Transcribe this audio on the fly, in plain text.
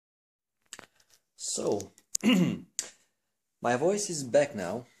So, my voice is back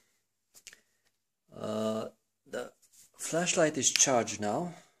now. The flashlight is charged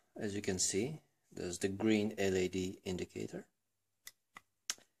now, as you can see. There's the green LED indicator.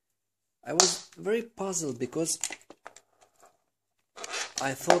 I was very puzzled because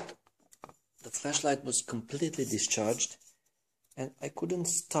I thought the flashlight was completely discharged and I couldn't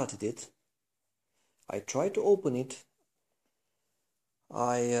start it. I tried to open it.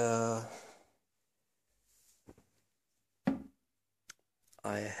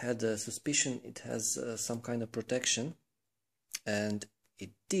 I had a suspicion it has some kind of protection, and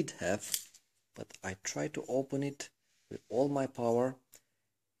it did have, but I tried to open it with all my power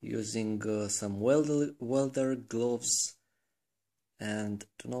using some welder gloves, and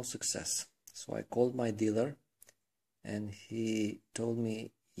to no success. So I called my dealer and he told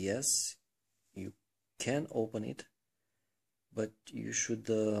me, yes, you can open it, but you should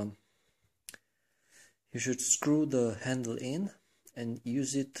screw the handle in and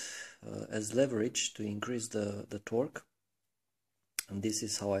use it as leverage to increase the torque. And this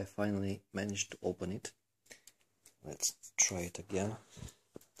is how I finally managed to open it. Let's try it again.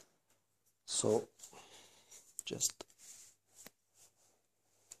 So just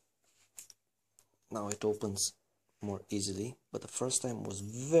now it opens more easily, but the first time was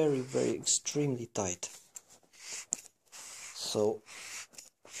very extremely tight. So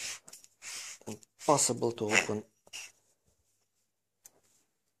impossible to open.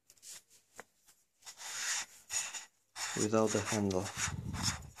 Without the handle.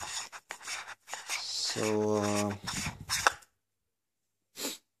 So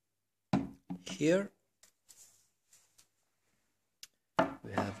here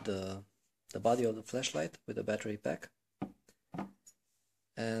we have the body of the flashlight with the battery pack,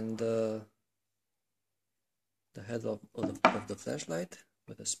 and the head of the flashlight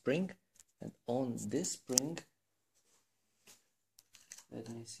with a spring, and on this spring, let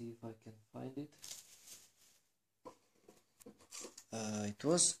me see if I can find it. It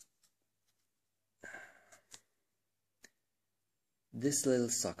was this little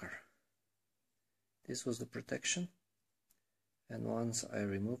sucker. This was the protection, and once I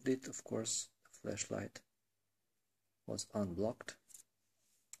removed it, of course, the flashlight was unblocked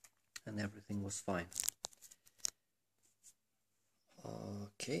and everything was fine.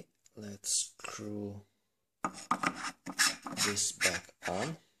 Okay, let's screw this back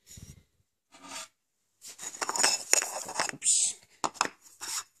on. Oops.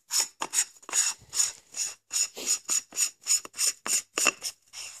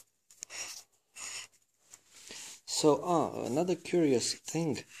 So, another curious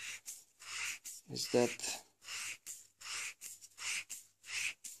thing is that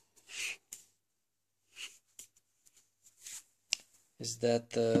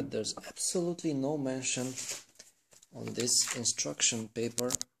there's absolutely no mention on this instruction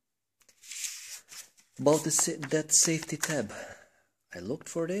paper about that safety tab. I looked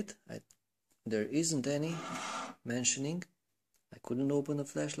for it. There isn't any mentioning. I couldn't open the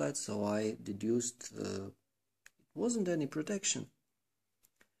flashlight, so I deduced it wasn't any protection.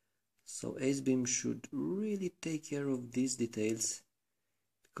 So Acebeam should really take care of these details,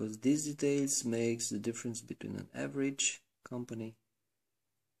 because these details makes the difference between an average company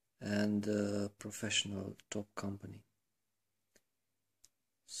and a professional top company.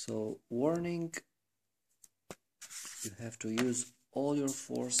 So warning, you have to use all your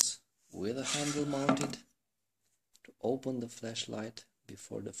force with a handle mounted to open the flashlight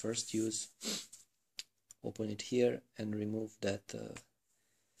before the first use. Open it here and remove that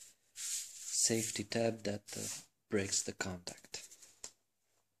safety tab that breaks the contact.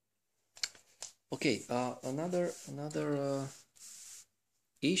 Okay, another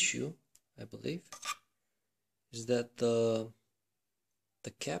issue, I believe, is that the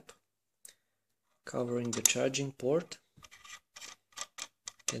cap covering the charging port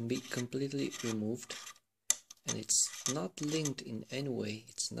can be completely removed, and it's not linked in any way.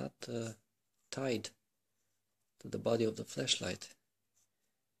 It's not tied to the body of the flashlight,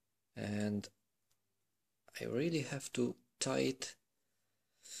 and I really have to tie it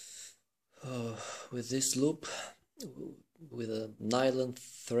with this loop, with a nylon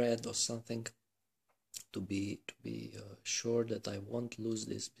thread or something, to be sure that I won't lose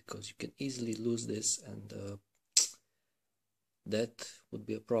this, because you can easily lose this, and that would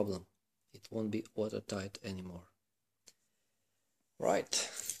be a problem. It won't be watertight anymore. Right,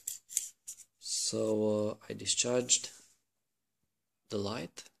 so I discharged the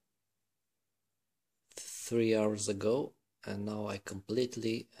light 3 hours ago, and now I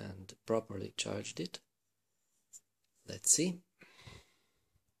completely and properly charged it. Let's see.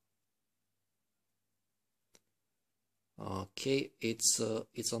 Okay, it's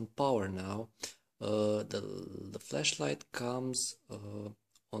on power now. The flashlight comes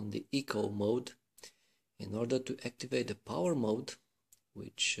on the eco mode. In order to activate the power mode,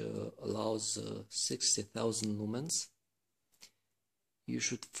 which allows 60,000 lumens, you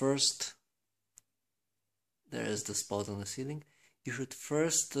should first, there is the spot on the ceiling, you should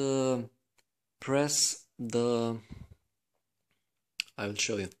first press the, I will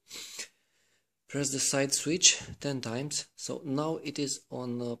show you, press the side switch 10 times. So now it is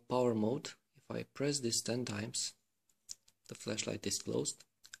on power mode. If I press this 10 times, the flashlight is closed.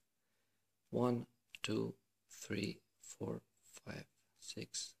 1, 2, 3, 4, 5,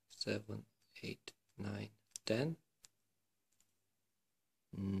 6, 7, 8, 9, 10.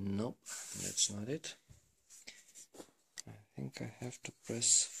 Nope, that's not it. I think I have to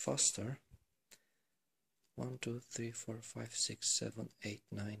press faster. 1, 2, 3, 4, 5, 6, 7, 8,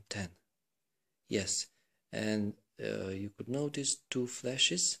 9, 10. Yes, and you could notice 2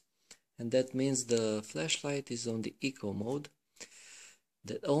 flashes, and that means the flashlight is on the eco mode.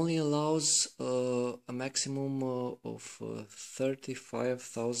 That only allows a maximum of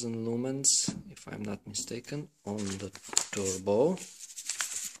 35,000 lumens, if I'm not mistaken, on the turbo.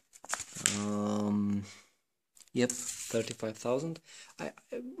 Yep, 35,000. I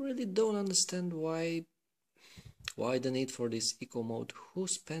really don't understand why the need for this eco mode. Who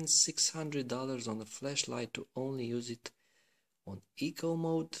spends $600 on a flashlight to only use it on eco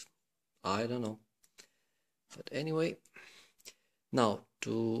mode? I don't know. But anyway, now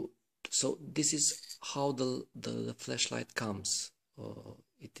so this is how the flashlight comes.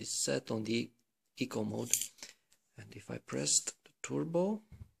 It is set on the eco mode, and if I pressed the turbo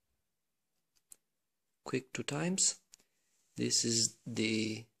quick 2 times, this is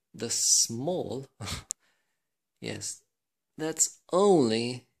the small yes, that's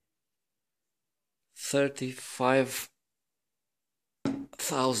only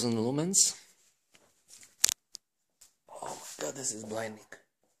 35,000 lumens. Oh my god, this is blinding.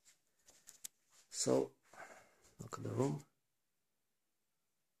 So look at the room.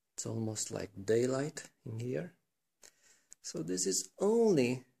 It's almost like daylight in here. So this is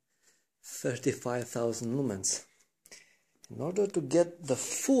only 35,000 lumens. In order to get the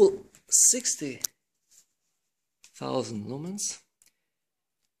full 60,000 lumens,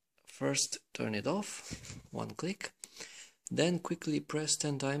 first turn it off, 1 click, then quickly press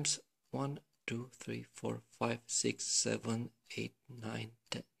 10 times, 1, 2, 3, 4, 5, 6, 7, 8, 9,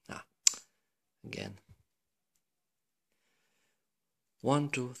 10. Again. 1,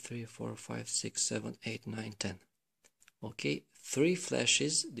 2, 3, 4, 5, 6, 7, 8, 9, 10. Okay, 3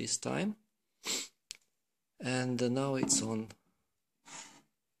 flashes this time, and now it's on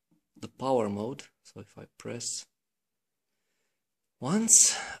the power mode. So if I press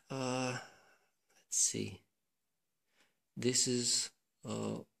once, let's see, this is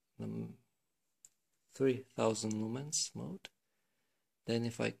the 3000 lumens mode. Then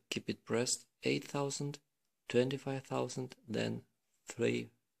if I keep it pressed, 8,000, 25,000, then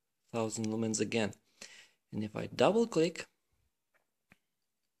 3,000 lumens again. And if I double click,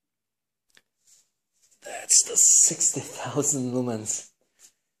 that's the 60,000 lumens.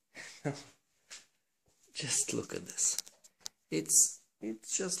 Just look at this. It's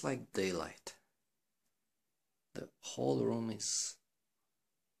just like daylight. The whole room is,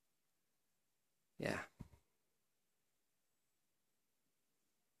 yeah.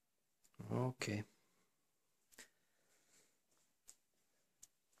 Okay.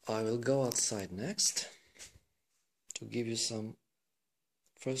 I will go outside next to give you some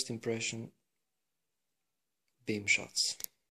first impression beam shots.